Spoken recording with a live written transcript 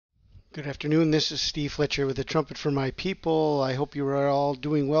Good afternoon. This is Steve Fletcher with the Trumpet for My People. I hope you are all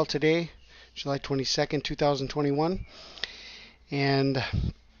doing well today, July 22nd, 2021. And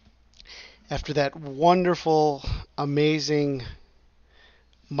after that wonderful, amazing,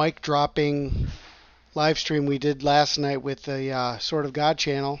 mic dropping live stream we did last night with the Sword of God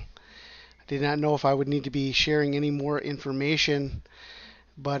channel, I did not know if I would need to be sharing any more information.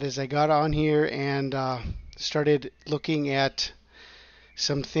 But as I got on here and started looking at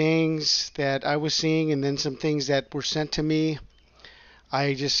some things that I was seeing and then some things that were sent to me,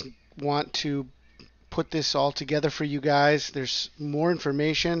 I just want to put this all together for you guys. There's more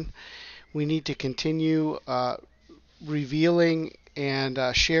information. We need to continue revealing and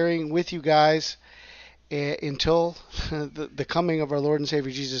sharing with you guys until the coming of our Lord and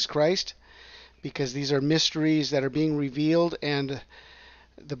Savior Jesus Christ, because these are mysteries that are being revealed, and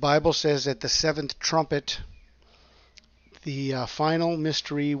the Bible says that the seventh trumpet, the final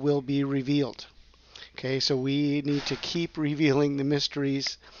mystery, will be revealed. Okay, so we need to keep revealing the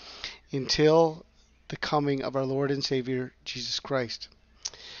mysteries until the coming of our Lord and Savior Jesus Christ.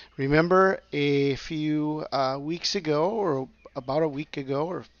 Remember a few weeks ago, or about a week ago,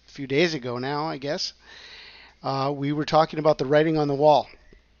 or a few days ago now, I guess, we were talking about the writing on the wall.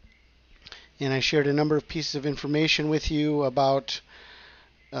 And I shared a number of pieces of information with you about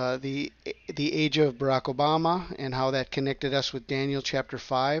the age of Barack Obama and how that connected us with Daniel chapter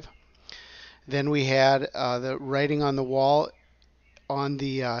 5. Then we had the writing on the wall on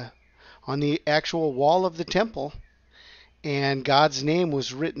the actual wall of the temple, and God's name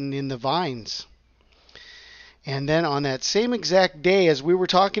was written in the vines. And then on that same exact day, as we were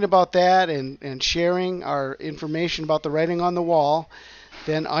talking about that and sharing our information about the writing on the wall,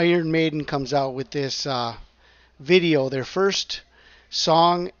 then Iron Maiden comes out with this video, their first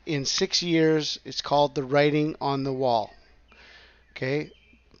song in 6 years. It's called The Writing on the Wall. Okay,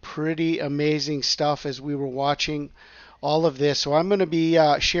 pretty amazing stuff as we were watching all of this. So I'm going to be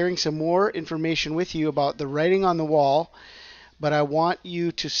sharing some more information with you about the writing on the wall, but I want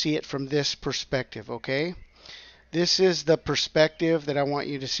you to see it from this perspective, okay? This is the perspective that I want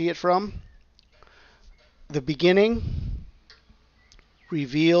you to see it from. The beginning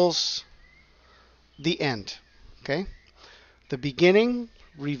reveals the end, okay? The beginning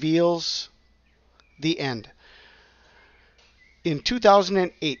reveals the end. In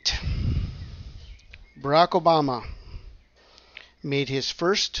 2008, Barack Obama made his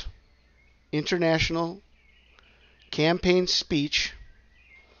first international campaign speech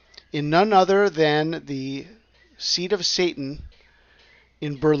in none other than the seat of Satan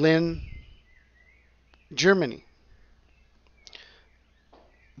in Berlin, Germany.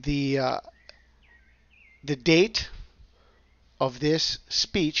 The date of this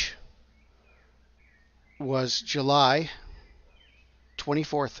speech was July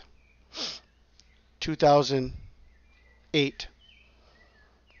 24th, 2008.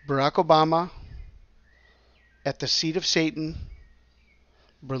 Barack Obama at the seat of Satan,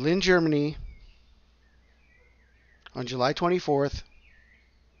 Berlin, Germany, on July 24th,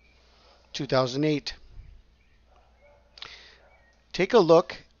 2008. Take a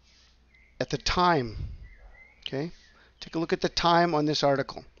look at the time, okay? Take a look at the time on this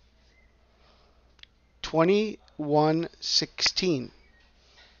article. 2116.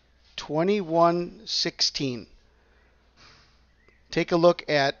 2116. Take a look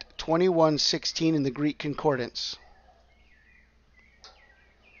at 2116 in the Greek Concordance.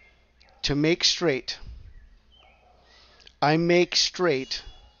 To make straight. I make straight.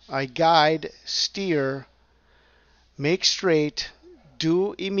 I guide, steer, make straight,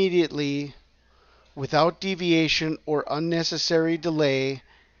 do immediately, without deviation or unnecessary delay,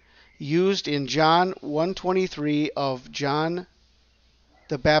 used in John 1:23 of John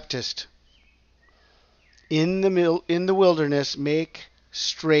the Baptist. In the wilderness, make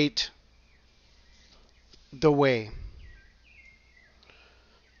straight the way.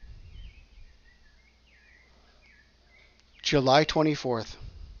 July 24th.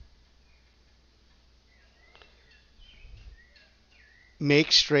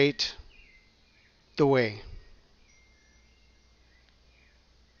 Make straight the way.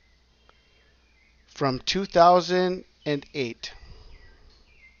 From 2008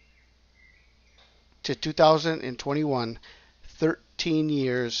 to 2021, 13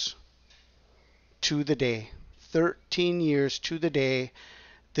 years to the day. 13 years to the day.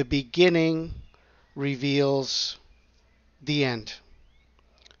 The beginning reveals the end.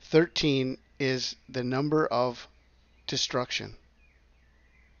 13 is the number of destruction.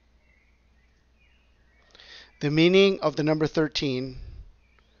 The meaning of the number 13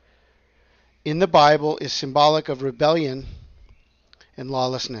 in the Bible is symbolic of rebellion and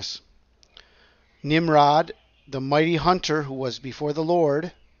lawlessness. Nimrod, the mighty hunter who was before the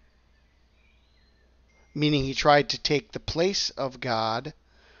Lord, meaning he tried to take the place of God,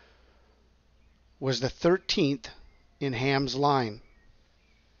 was the 13th in Ham's line.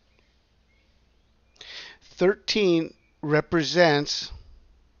 13 represents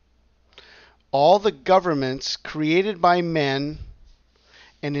all the governments created by men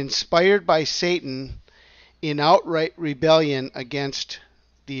and inspired by Satan in outright rebellion against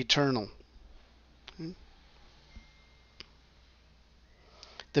the eternal.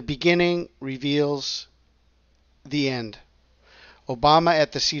 The beginning reveals the end. Obama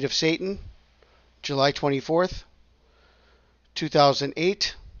at the seat of Satan, July 24th,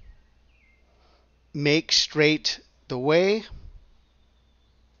 2008. Make straight the way.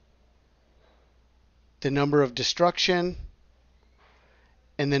 The number of destruction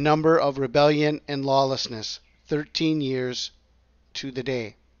and the number of rebellion and lawlessness, 13 years to the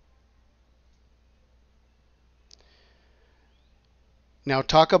day. Now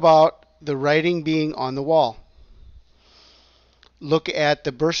talk about the writing being on the wall. Look at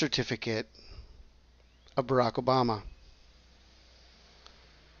the birth certificate of Barack Obama.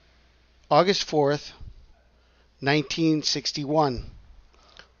 August 4th, 1961.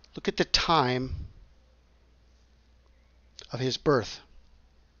 Look at the time of his birth.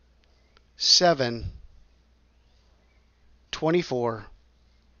 7:24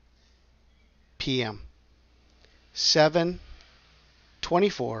 p.m.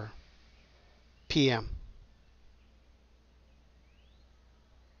 7:24 p.m.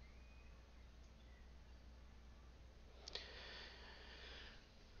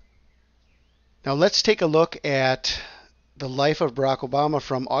 Now let's take a look at the life of Barack Obama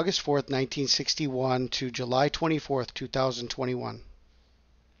from August 4th, 1961 to July 24th, 2021.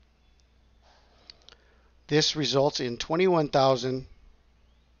 This results in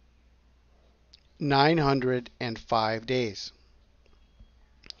 21,905 days.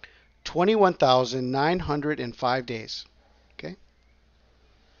 21,905 days. Okay?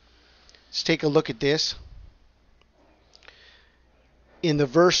 Let's take a look at this in the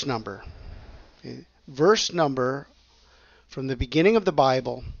verse number. Okay? Verse number from the beginning of the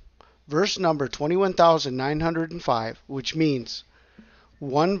Bible, verse number 21,905, which means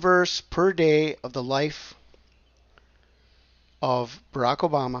one verse per day of the life of Barack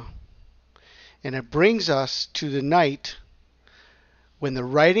Obama. And it brings us to the night when the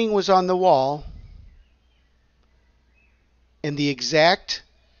writing was on the wall, and the exact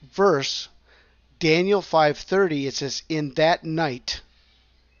verse, Daniel 5:30, it says, in that night,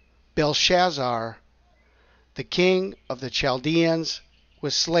 Belshazzar, the king of the Chaldeans,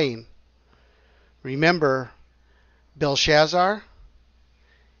 was slain. Remember, Belshazzar,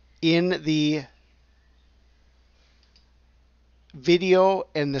 in the video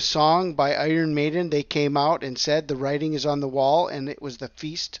and the song by Iron Maiden, they came out and said the writing is on the wall and it was the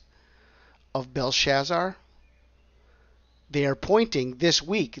feast of Belshazzar. They are pointing this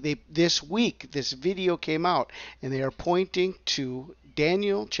week, this video came out, and they are pointing to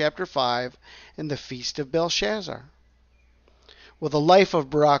Daniel chapter 5 and the feast of Belshazzar. Well, the life of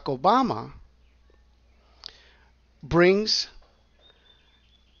Barack Obama brings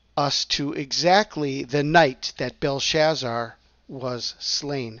us to exactly the night that Belshazzar was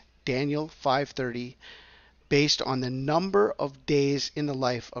slain. Daniel 5:30, based on the number of days in the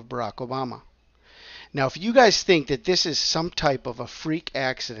life of Barack Obama. Now, if you guys think that this is some type of a freak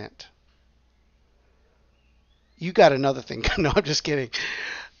accident, you got another thing. No, I'm just kidding.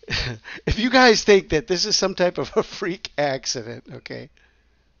 If you guys think that this is some type of a freak accident, okay,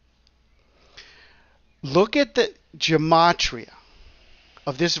 look at the gematria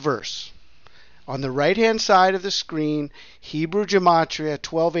of this verse. On the right-hand side of the screen, Hebrew gematria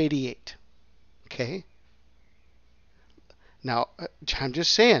 1288. Okay? Now, I'm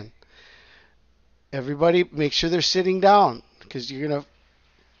just saying, everybody make sure they're sitting down, because you're going to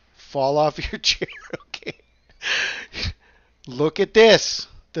fall off your chair, okay? Look at this.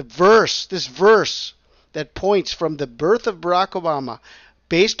 This verse that points from the birth of Barack Obama,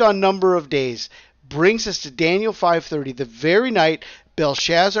 based on number of days, brings us to Daniel 5:30, the very night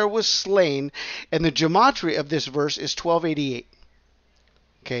Belshazzar was slain, and the gematria of this verse is 1288.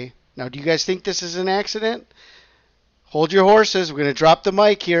 Okay, now do you guys think this is an accident? Hold your horses. We're going to drop the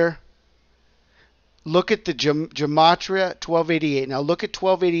mic here. Look at the gematria 1288. Now look at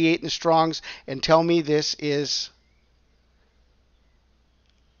 1288 in the Strongs and tell me this is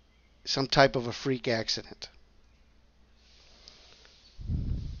some type of a freak accident.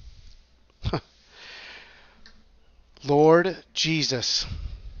 Lord Jesus.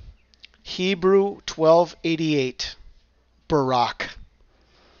 Hebrew 1288. Barak.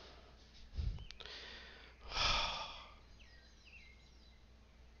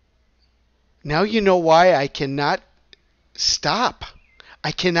 Now you know why I cannot stop.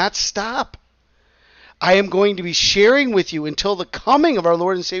 I cannot stop. I am going to be sharing with you until the coming of our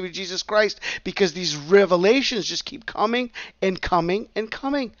Lord and Savior Jesus Christ, because these revelations just keep coming and coming and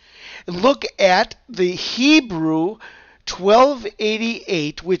coming. Look at the Hebrew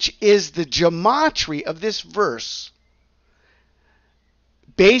 1288, which is the gematria of this verse,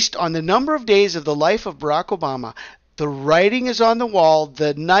 based on the number of days of the life of Barack Obama. The writing is on the wall.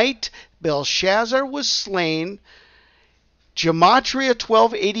 The night Belshazzar was slain, gematria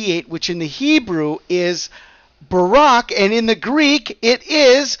 1288, which in the Hebrew is Barak, and in the Greek it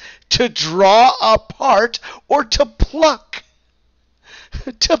is to draw apart or to pluck.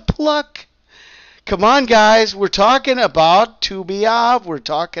 To pluck. Come on, guys. We're talking about Tu B'Av. We're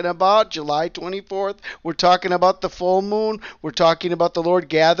talking about July 24th. We're talking about the full moon. We're talking about the Lord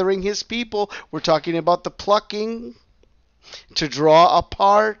gathering his people. We're talking about the plucking, to draw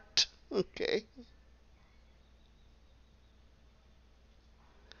apart. Okay.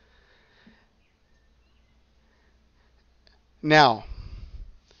 Now,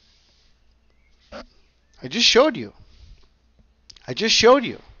 I just showed you. I just showed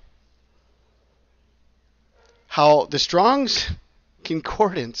you how the Strong's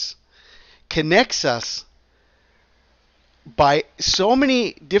Concordance connects us by so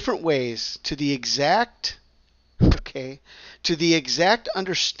many different ways to the exact, to the exact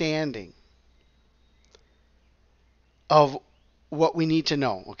understanding of what we need to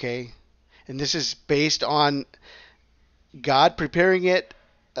know, okay? And this is based on God preparing it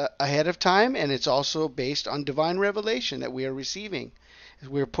ahead of time, and it's also based on divine revelation that we are receiving as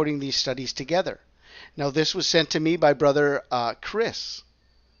we're putting these studies together. Now, this was sent to me by Brother Chris,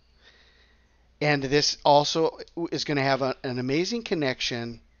 and this also is going to have an amazing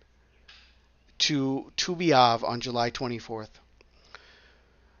connection to Tu B'Av on July 24th.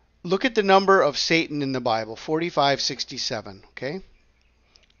 Look at the number of Satan in the Bible, 4567, okay?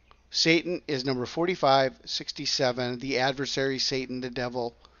 Satan is number 4567, the adversary, Satan, the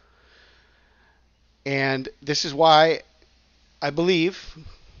devil. And this is why I believe,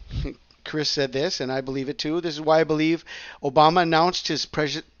 Chris said this, and I believe it too, this is why I believe Obama announced his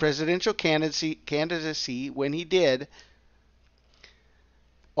presidential candidacy when he did,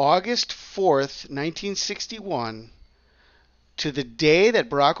 August 4th, 1961, to the day that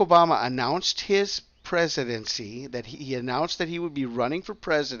Barack Obama announced his presidency, that he announced that he would be running for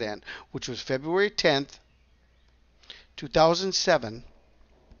president, which was February 10th, 2007.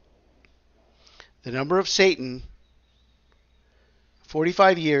 The number of Satan,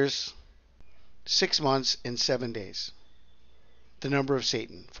 45 years, 6 months, and 7 days. The number of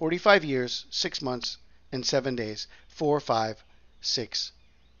Satan, 45 years, 6 months, and 7 days. 4, 5, 6,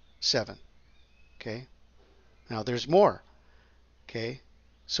 7. Okay? Now there's more. Okay?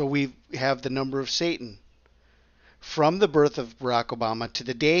 So we have the number of Satan from the birth of Barack Obama to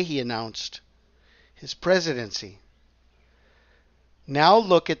the day he announced his presidency. Now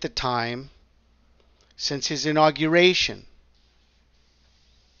look at the time since his inauguration.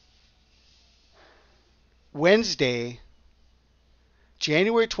 Wednesday,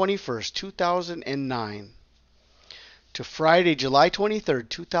 January 21st, 2009, to Friday, July 23rd,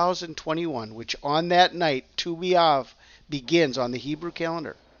 2021, which on that night, Tu B'Av, begins on the Hebrew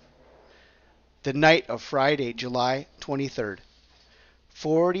calendar. The night of Friday, July 23rd.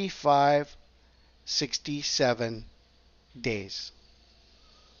 4567 days.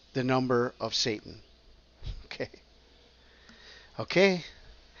 The number of Satan. Okay. Okay.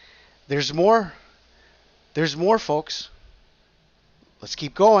 There's more. There's more, folks. Let's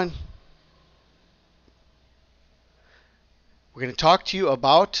keep going. We're going to talk to you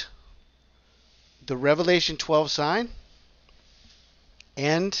about the Revelation 12 sign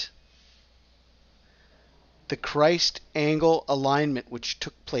and the Christ angle alignment, which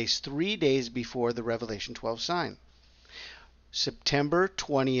took place 3 days before the Revelation 12 sign. September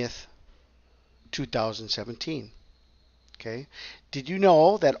 20th, 2017. Okay. Did you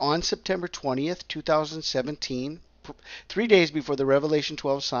know that on September 20th, 2017, 3 days before the Revelation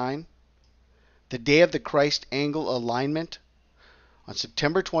 12 sign, the day of the Christ angle alignment, on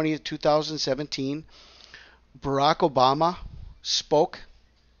September 20th, 2017, Barack Obama spoke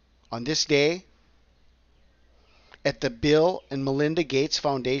on this day at the Bill and Melinda Gates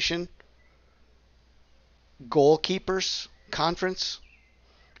Foundation Goalkeepers Conference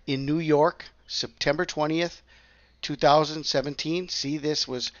in New York, September 20th, 2017. See, this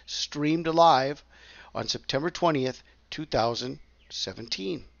was streamed live on September 20th,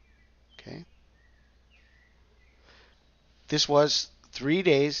 2017. Okay. This was 3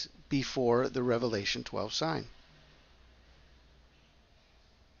 days before the Revelation 12 sign.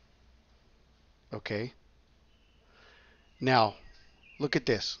 Okay? Now, look at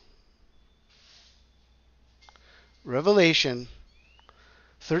this. Revelation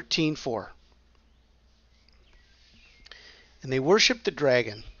 13:4. And they worshiped the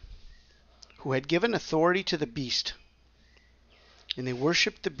dragon, who had given authority to the beast. And they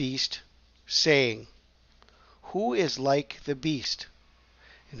worshiped the beast, saying, Who is like the beast?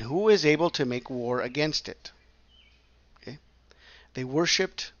 And who is able to make war against it? Okay? They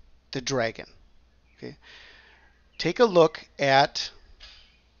worshiped the dragon. Okay? Take a look at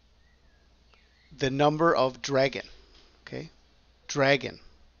the number of dragon. Okay? Dragon.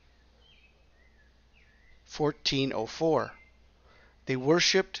 1404. They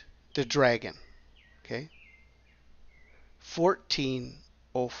worshiped the dragon. Okay?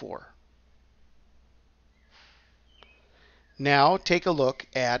 1404. Now take a look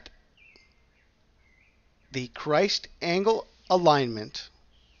at the Christ angle alignment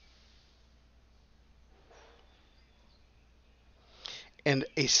and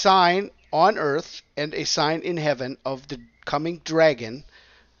a sign on earth and a sign in heaven of the coming dragon.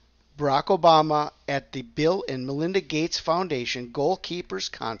 Barack Obama at the Bill and Melinda Gates Foundation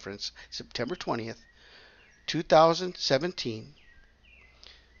Goalkeepers Conference, September 20th, 2017.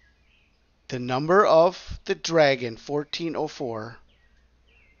 The number of the dragon, 1404.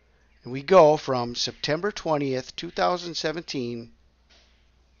 And we go from September 20th, 2017,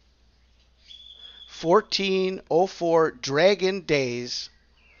 1404 dragon days,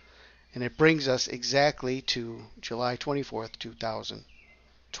 and it brings us exactly to July 24th,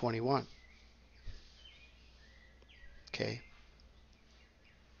 2021. Okay.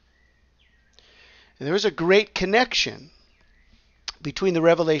 And there is a great connection between the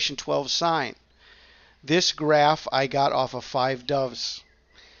Revelation 12 sign. This graph I got off of 5 doves.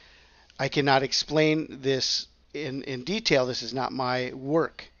 I cannot explain this in detail. This is not my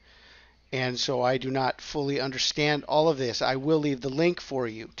work. And so I do not fully understand all of this. I will leave the link for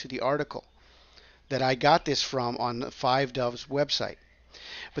you to the article that I got this from on the 5 Doves website.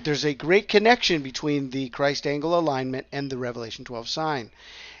 But there's a great connection between the Christ angle alignment and the Revelation 12 sign.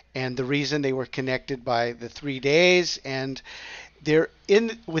 And the reason they were connected by the 3 days, and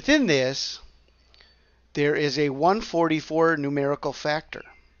within this there is a 144 numerical factor.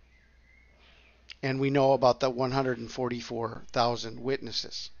 And we know about the 144,000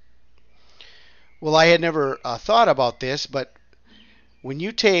 witnesses. Well, I had never thought about this, but when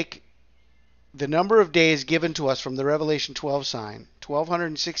you take the number of days given to us from the Revelation 12 sign,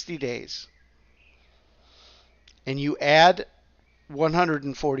 1,260 days, and you add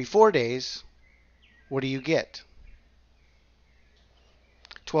 144 days, what do you get?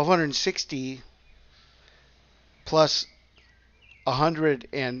 1,260 plus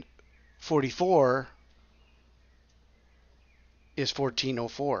 144 is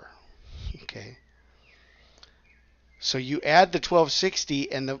 1,404. Okay. So you add the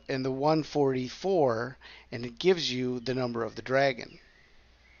 1260 and the 144, and it gives you the number of the dragon.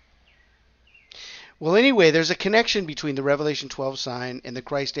 Well, anyway, there's a connection between the Revelation 12 sign and the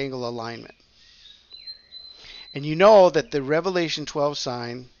Christ angle alignment. And you know that the Revelation 12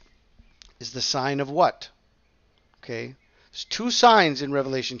 sign is the sign of what? Okay. There's 2 signs in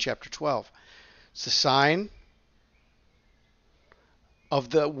Revelation chapter 12. It's the sign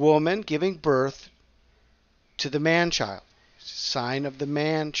of the woman giving birth to the man-child. It's a sign of the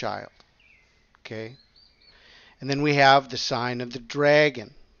man-child. Okay? And then we have the sign of the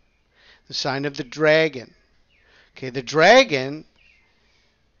dragon. The sign of the dragon. Okay, the dragon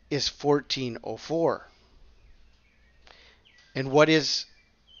is 1404. And what is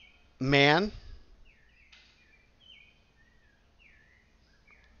man?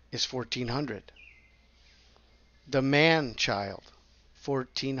 Is 1400. The man-child,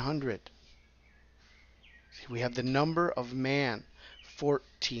 1400. We have the number of man,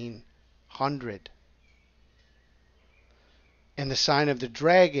 1400. And the sign of the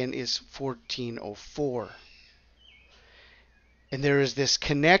dragon is 1404. And there is this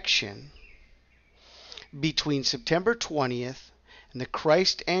connection between September 20th and the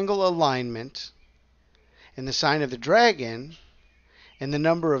Christ angle alignment and the sign of the dragon and the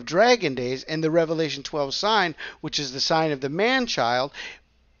number of dragon days and the Revelation 12 sign, which is the sign of the man-child,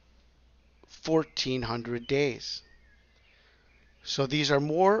 1,400 days. So these are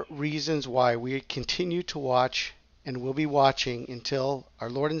more reasons why we continue to watch and will be watching until our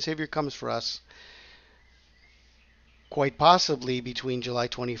Lord and Savior comes for us, quite possibly between July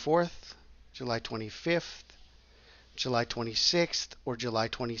 24th, July 25th, July 26th, or July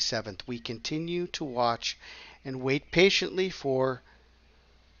 27th. We continue to watch and wait patiently for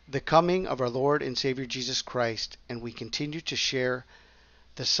the coming of our Lord and Savior Jesus Christ, and we continue to share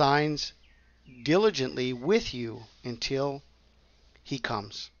the signs diligently with you until he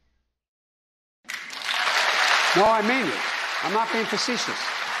comes. No, I mean it. I'm not being facetious.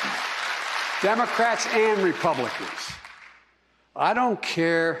 Democrats and Republicans. I don't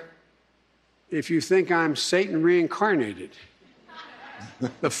care if you think I'm Satan reincarnated.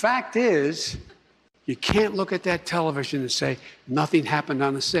 The fact is, you can't look at that television and say, nothing happened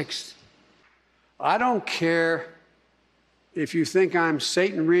on the 6th. I don't care if you think I'm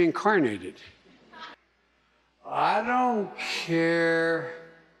Satan reincarnated. I don't care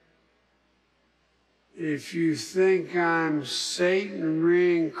if you think I'm Satan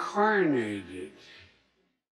reincarnated.